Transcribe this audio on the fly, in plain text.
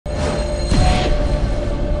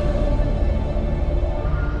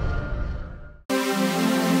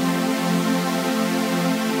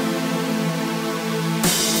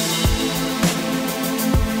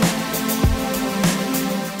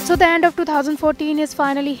the end of 2014 is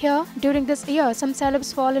finally here. During this year, some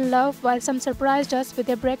celebs fall in love while some surprised us with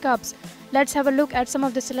their breakups. Let's have a look at some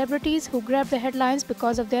of the celebrities who grabbed the headlines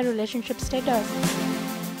because of their relationship status.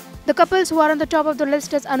 The couples who are on the top of the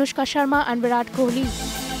list is Anushka Sharma and Virat Kohli.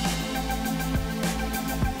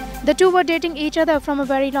 The two were dating each other from a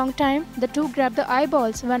very long time. The two grabbed the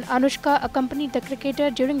eyeballs when Anushka accompanied the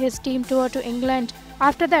cricketer during his team tour to England.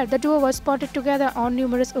 After that, the duo was spotted together on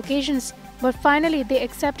numerous occasions, but finally they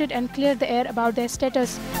accepted and cleared the air about their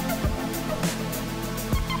status.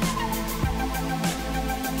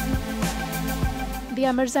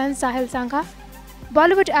 Diya Mirza and Sahil Sangha.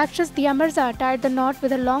 Bollywood actress Diya Mirza tied the knot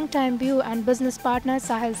with her long-time beau and business partner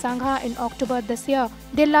Sahil Sangha in October this year.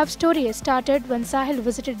 Their love story started when Sahil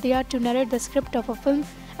visited Diya to narrate the script of a film,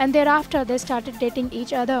 and thereafter they started dating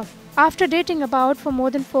each other. After dating about for more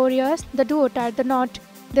than 4 years, the duo tied the knot.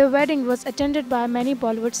 Their wedding was attended by many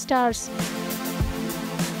Bollywood stars.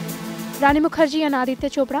 Rani Mukherjee and Aditya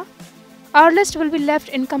Chopra. Our list will be left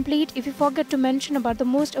incomplete if we forget to mention about the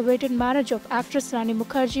most awaited marriage of actress Rani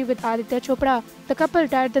Mukherjee with Aditya Chopra. The couple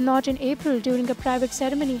tied the knot in April during a private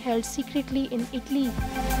ceremony held secretly in Italy.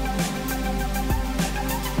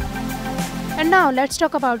 And now let's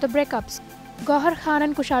talk about the breakups. Gauhar Khan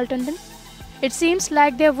and Kushal Tandon. It seems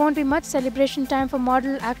like there won't be much celebration time for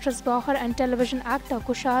model, actress Gauhar and television actor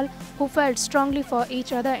Kushal, who felt strongly for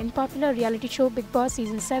each other in popular reality show Bigg Boss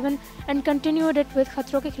Season 7 and continued it with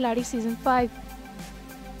Khatron Ke Khiladi Season 5.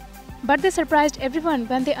 But they surprised everyone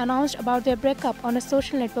when they announced about their breakup on a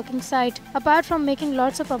social networking site. Apart from making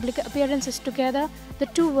lots of public appearances together, the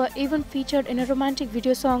two were even featured in a romantic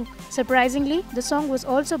video song. Surprisingly, the song was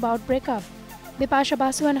also about breakup. Bipasha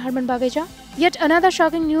Basu and Harman Baweja. Yet another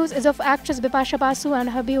shocking news is of actress Bipasha Basu and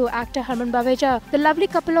her beau actor Harman Baweja. The lovely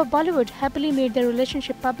couple of Bollywood happily made their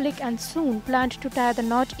relationship public and soon planned to tie the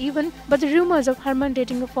knot even, but the rumors of Harman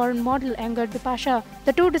dating a foreign model angered Bipasha.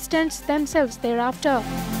 The two distanced themselves thereafter.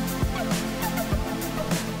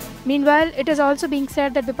 Meanwhile, it is also being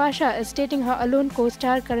said that Bipasha is dating her alone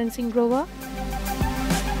co-star Karan Singh Grover.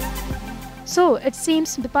 So, it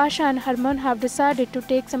seems Bipasha and Harman have decided to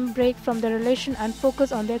take some break from the relation and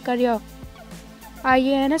focus on their career.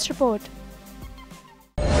 IANS report.